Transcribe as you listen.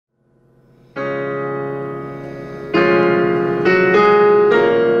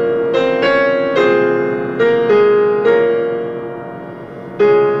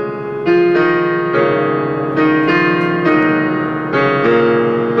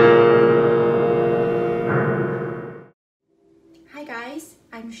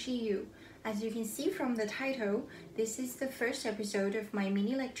As you can see from the title, this is the first episode of my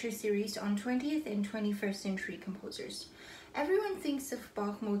mini lecture series on 20th and 21st century composers. Everyone thinks of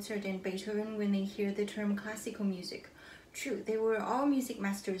Bach, Mozart, and Beethoven when they hear the term classical music. True, they were all music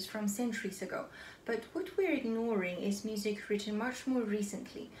masters from centuries ago, but what we're ignoring is music written much more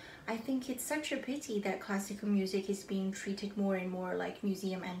recently. I think it's such a pity that classical music is being treated more and more like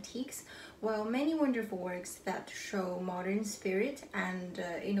museum antiques, while many wonderful works that show modern spirit and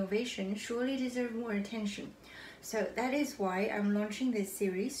innovation surely deserve more attention. So that is why I'm launching this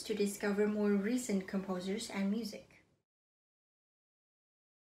series to discover more recent composers and music.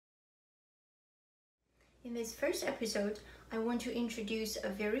 In this first episode, I want to introduce a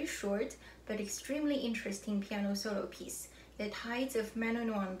very short but extremely interesting piano solo piece, The Tides of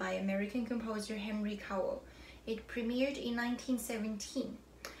Manaunaun by American composer Henry Cowell. It premiered in 1917.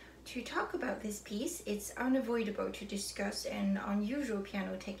 To talk about this piece, it's unavoidable to discuss an unusual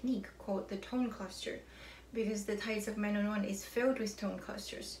piano technique called the tone cluster, because The Tides of Manaunaun is filled with tone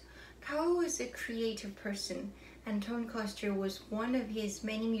clusters. Cowell was a creative person, and tone cluster was one of his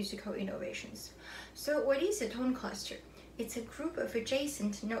many musical innovations. So what is a tone cluster? It's a group of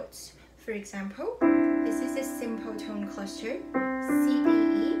adjacent notes. For example, this is a simple tone cluster, C, D,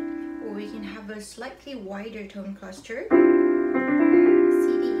 E, or we can have a slightly wider tone cluster,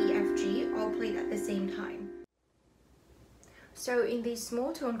 C, D, E, F, G, all played at the same time. So in these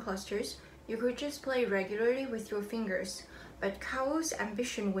small tone clusters, you could just play regularly with your fingers, but Cowell's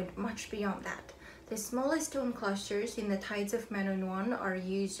ambition went much beyond that. The smallest tone clusters in the Tides of Manaunaun are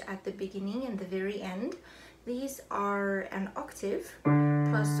used at the beginning and the very end. These are an octave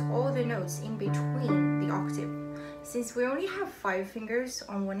plus all the notes in between the octave. Since we only have 5 fingers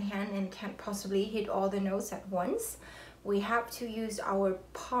on one hand and can't possibly hit all the notes at once, we have to use our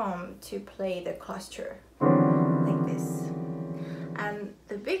palm to play the cluster, like this. And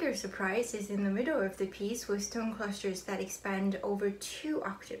the bigger surprise is in the middle of the piece with tone clusters that expand over 2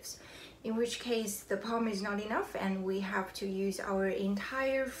 octaves, in which case the palm is not enough and we have to use our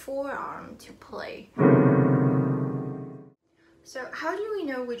entire forearm to play. So how do we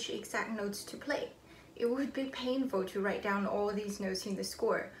know which exact notes to play? It would be painful to write down all these notes in the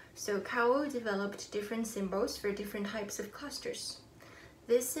score, so Cowell developed different symbols for different types of clusters.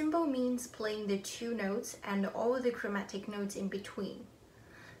 This symbol means playing the 2 notes and all the chromatic notes in between.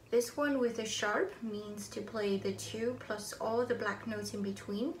 This one with a sharp means to play the 2 plus all the black notes in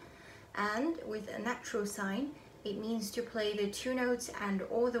between, and with a natural sign, it means to play the 2 notes and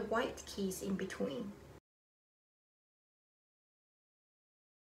all the white keys in between.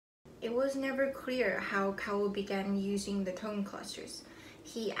 It was never clear how Cowell began using the tone clusters.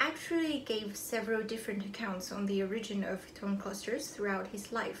 He actually gave several different accounts on the origin of tone clusters throughout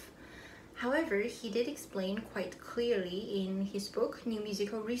his life. However, he did explain quite clearly in his book, New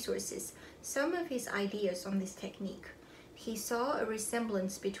Musical Resources, some of his ideas on this technique. He saw a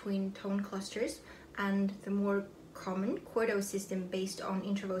resemblance between tone clusters and the more common chordal system based on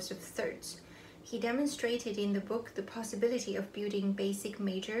intervals of thirds. He demonstrated in the book the possibility of building basic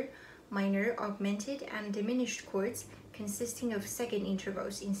major, minor, augmented, and diminished chords consisting of second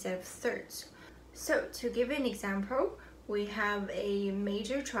intervals instead of thirds. So, to give an example, we have a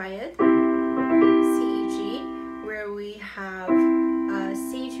major triad, C, E, G, where we have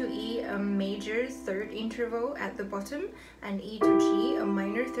C to E, a major third interval at the bottom, and E to G, a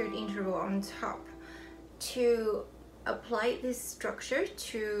minor third interval on top. To apply this structure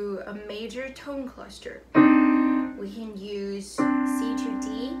to a major tone cluster, we can use C to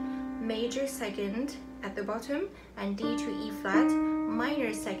D, major second at the bottom, and D to E flat,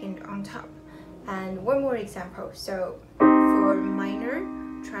 minor second on top. And one more example. So for minor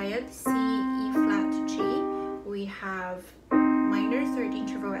triad C, E flat, G, we have minor third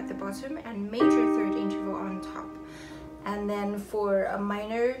interval at the bottom and major third interval on top. And then for a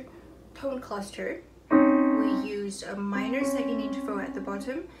minor tone cluster, we use a minor second interval at the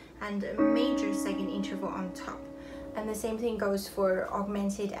bottom and a major second interval on top. And the same thing goes for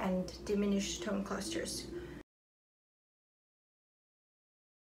augmented and diminished tone clusters.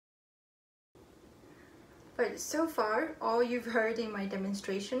 But so far, all you've heard in my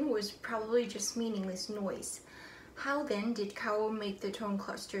demonstration was probably just meaningless noise. How then did Cowell make the tone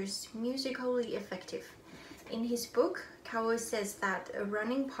clusters musically effective? In his book, Cowell says that a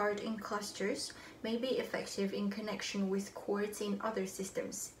running part in clusters may be effective in connection with chords in other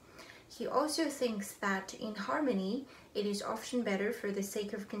systems. He also thinks that in harmony, it is often better for the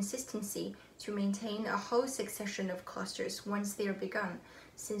sake of consistency to maintain a whole succession of clusters once they are begun,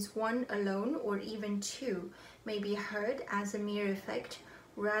 since one alone or even 2 may be heard as a mere effect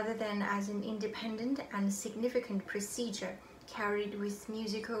rather than as an independent and significant procedure carried with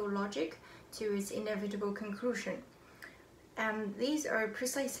musical logic, to its inevitable conclusion. And these are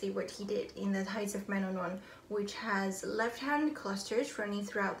precisely what he did in the Tides of Manaunaun, which has left-hand clusters running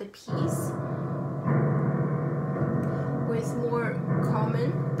throughout the piece, with more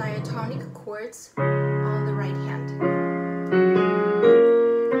common diatonic chords on the right hand.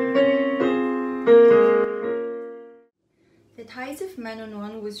 The Tides of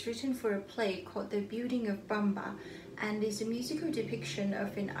Manaunaun was written for a play called The Building of Bamba, and is a musical depiction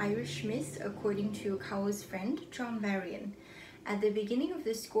of an Irish myth according to Cowell's friend John Varian. At the beginning of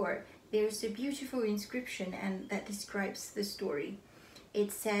the score, there's a beautiful inscription that describes the story.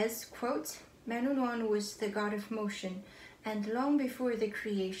 It says, quote, "Manaunaun was the god of motion, and long before the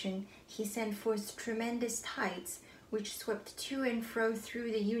creation, he sent forth tremendous tides, which swept to and fro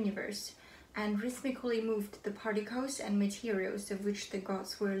through the universe, and rhythmically moved the particles and materials of which the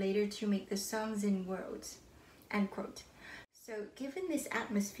gods were later to make the suns and worlds." End quote. So given this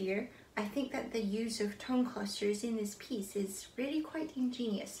atmosphere, I think that the use of tone clusters in this piece is really quite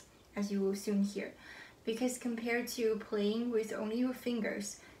ingenious, as you will soon hear, because compared to playing with only your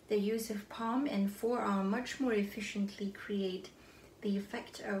fingers, the use of palm and forearm much more efficiently create the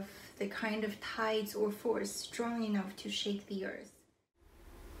effect of the kind of tides or force strong enough to shake the earth.